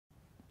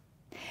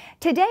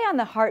Today on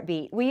The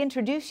Heartbeat, we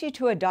introduce you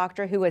to a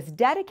doctor who has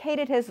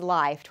dedicated his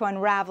life to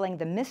unraveling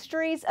the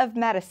mysteries of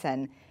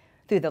medicine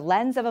through the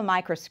lens of a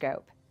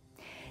microscope.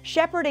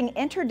 Shepherding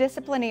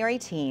interdisciplinary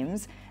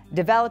teams,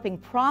 developing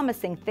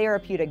promising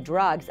therapeutic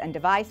drugs and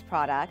device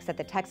products at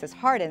the Texas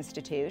Heart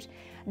Institute,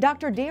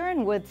 Dr.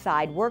 Darren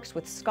Woodside works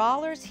with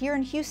scholars here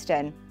in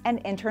Houston and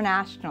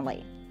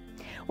internationally.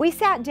 We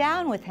sat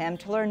down with him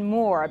to learn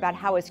more about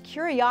how his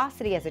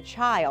curiosity as a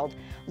child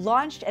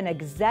launched an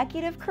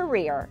executive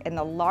career in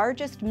the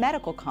largest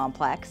medical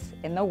complex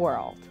in the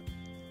world.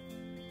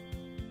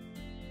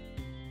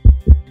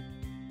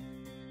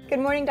 Good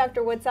morning,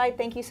 Dr. Woodside.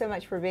 Thank you so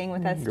much for being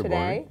with us today. Good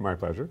morning. My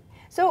pleasure.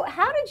 So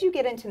how did you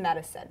get into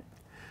medicine?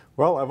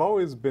 Well, I've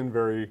always been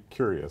very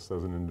curious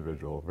as an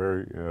individual,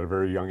 at a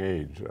very young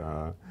age.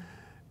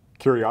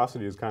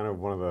 Curiosity is kind of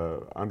one of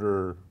the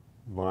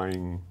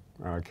underlying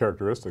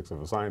characteristics of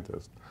a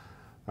scientist.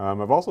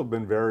 I've also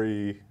been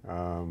very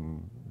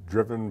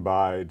driven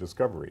by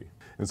discovery.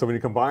 And so when you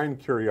combine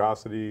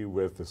curiosity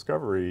with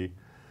discovery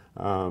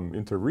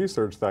into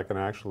research that can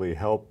actually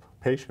help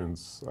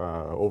patients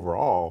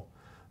overall,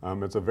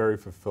 it's a very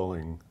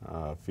fulfilling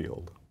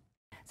field.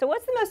 So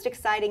what's the most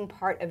exciting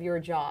part of your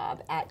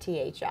job at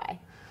THI?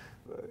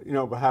 You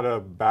know, I had a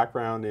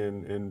background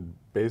in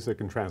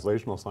basic and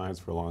translational science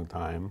for a long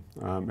time,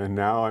 and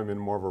now I'm in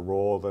more of a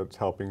role that's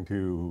helping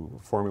to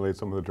formulate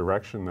some of the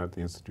direction that the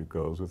Institute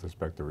goes with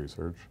respect to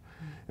research.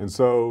 And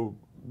so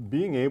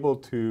being able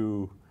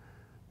to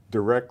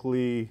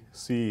directly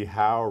see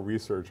how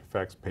research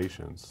affects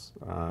patients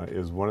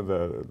is one of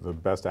the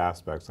best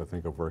aspects, I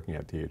think, of working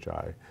at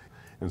THI.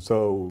 And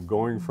so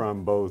going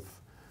from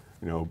both,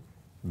 you know,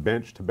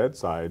 bench to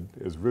bedside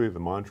is really the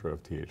mantra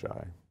of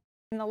THI.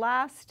 In the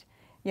last,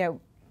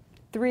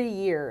 3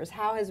 years,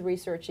 how has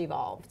research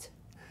evolved?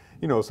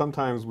 You know,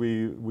 sometimes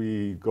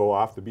we go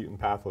off the beaten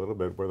path a little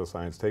bit where the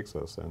science takes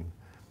us, and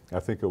I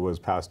think it was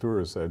Pasteur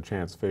who said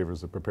chance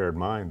favors the prepared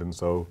mind. And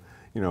so,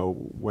 you know,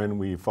 when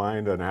we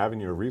find an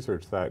avenue of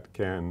research that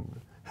can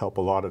help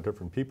a lot of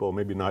different people,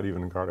 maybe not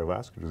even in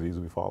cardiovascular disease,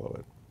 we follow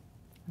it.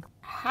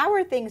 How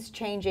are things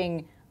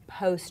changing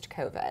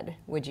post-COVID,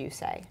 would you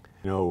say?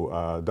 You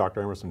know,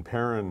 Dr. Emerson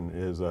Perrin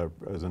is an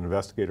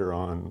investigator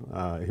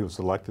on, he was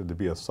selected to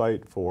be a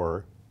site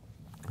for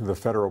the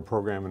federal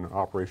program in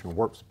Operation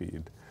Warp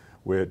Speed,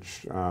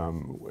 which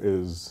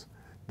is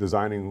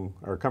designing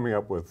or coming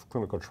up with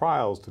clinical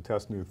trials to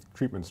test new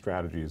treatment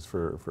strategies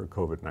for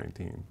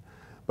COVID-19.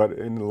 But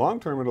in the long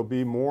term, it'll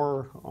be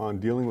more on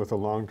dealing with the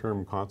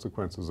long-term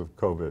consequences of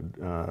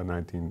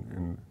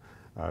COVID-19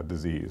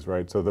 disease,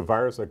 right? So the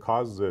virus that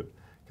causes it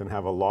can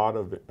have a lot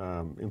of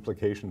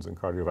implications in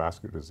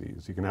cardiovascular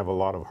disease. You can have a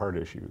lot of heart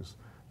issues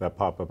that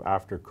pop up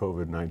after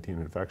COVID-19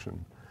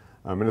 infection.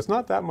 And it's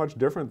not that much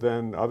different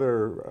than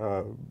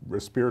other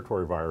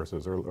respiratory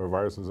viruses or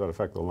viruses that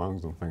affect the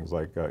lungs and things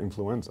like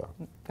influenza.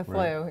 The flu,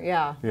 right?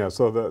 yeah. Yeah,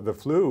 so the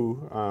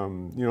flu,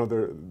 you know,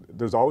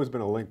 there's always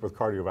been a link with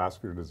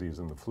cardiovascular disease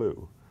in the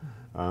flu.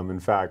 In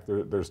fact,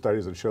 there's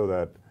studies that show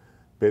that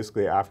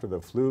basically after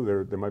the flu,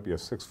 there might be a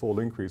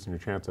 6-fold increase in your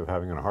chance of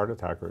having a heart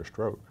attack or a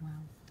stroke.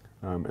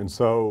 Wow. And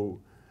so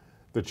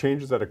the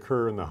changes that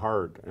occur in the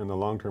heart and the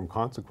long-term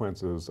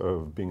consequences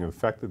of being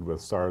infected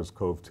with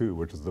SARS-CoV-2,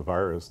 which is the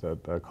virus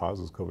that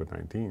causes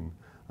COVID-19,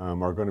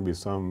 are going to be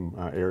some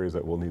areas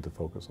that we'll need to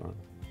focus on.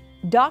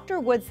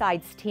 Dr.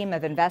 Woodside's team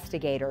of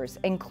investigators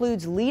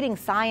includes leading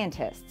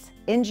scientists,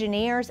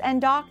 engineers, and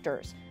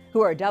doctors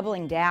who are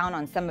doubling down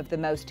on some of the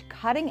most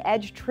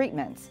cutting-edge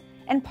treatments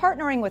and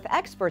partnering with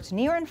experts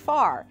near and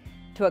far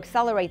to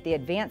accelerate the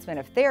advancement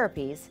of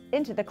therapies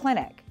into the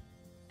clinic.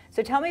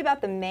 So tell me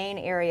about the main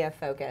area of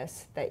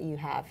focus that you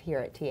have here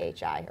at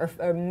THI,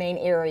 or main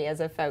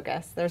areas of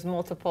focus. There's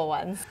multiple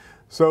ones.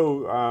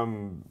 So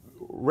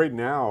right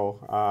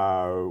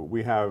now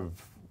we have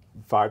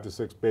 5 to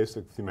 6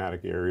 basic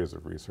thematic areas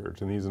of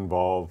research, and these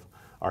involve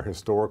our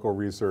historical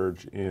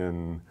research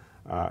in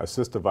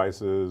assist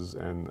devices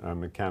and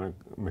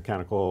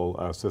mechanical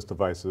assist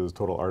devices,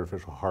 total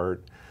artificial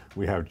heart.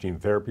 We have gene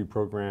therapy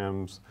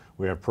programs.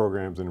 We have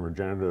programs in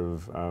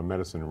regenerative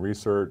medicine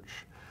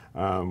research.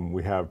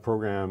 We have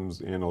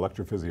programs in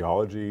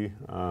electrophysiology,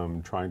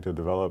 trying to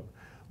develop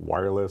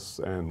wireless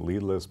and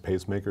leadless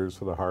pacemakers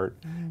for the heart.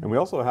 And we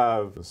also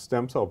have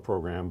stem cell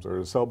programs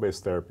or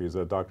cell-based therapies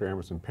that Dr.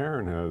 Emerson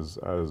Perrin has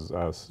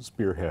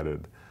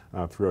spearheaded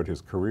throughout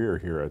his career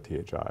here at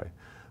THI.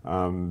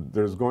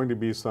 There's going to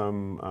be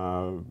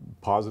some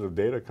positive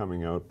data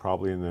coming out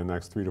probably in the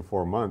next 3 to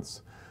 4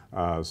 months,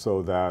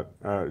 so that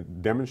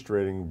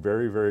demonstrating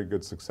very, very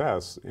good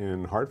success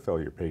in heart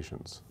failure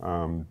patients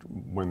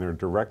when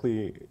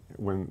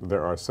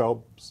there are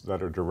cells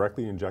that are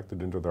directly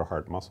injected into their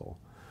heart muscle.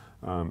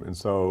 And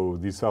so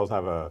these cells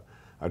have a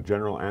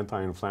general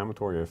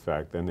anti-inflammatory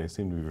effect, and they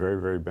seem to be very,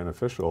 very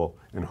beneficial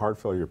in heart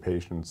failure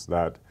patients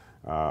that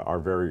are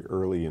very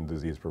early in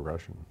disease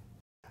progression.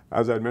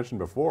 As I mentioned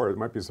before, it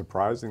might be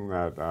surprising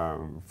that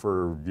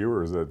for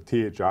viewers that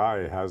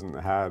THI hasn't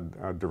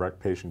had direct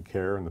patient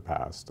care in the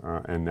past,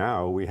 and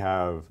now we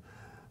have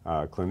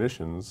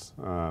clinicians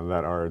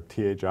that are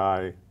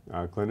THI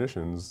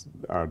clinicians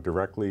are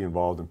directly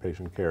involved in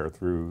patient care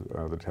through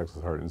the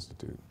Texas Heart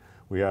Institute.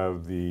 We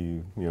have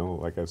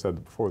like I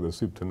said before, the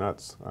soup to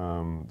nuts,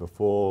 the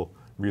full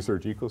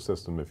research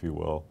ecosystem, if you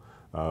will,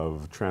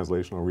 of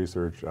translational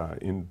research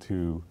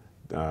into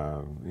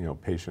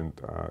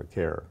patient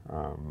care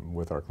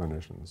with our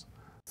clinicians.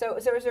 So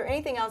is there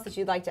anything else that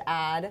you'd like to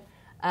add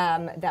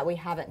that we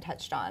haven't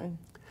touched on?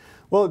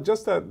 Well,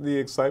 just that the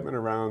excitement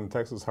around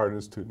Texas Heart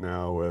Institute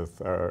now with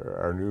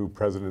our new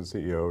president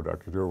and CEO,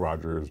 Dr. Joe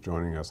Rogers,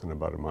 joining us in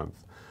about a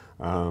month.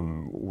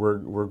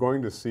 We're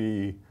going to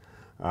see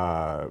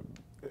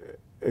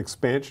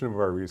expansion of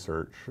our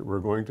research. We're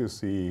going to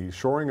see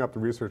shoring up the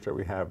research that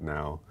we have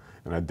now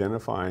and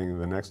identifying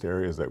the next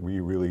areas that we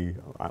really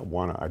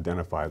want to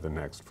identify the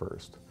next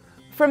first.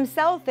 From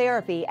cell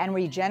therapy and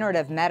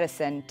regenerative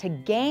medicine to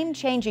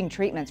game-changing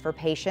treatments for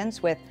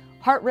patients with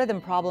heart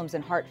rhythm problems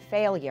and heart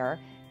failure,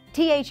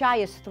 THI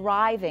is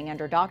thriving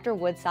under Dr.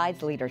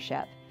 Woodside's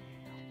leadership.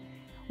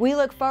 We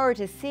look forward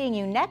to seeing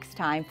you next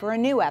time for a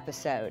new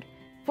episode.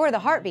 For The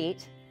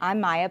Heartbeat,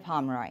 I'm Maya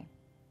Pomroy.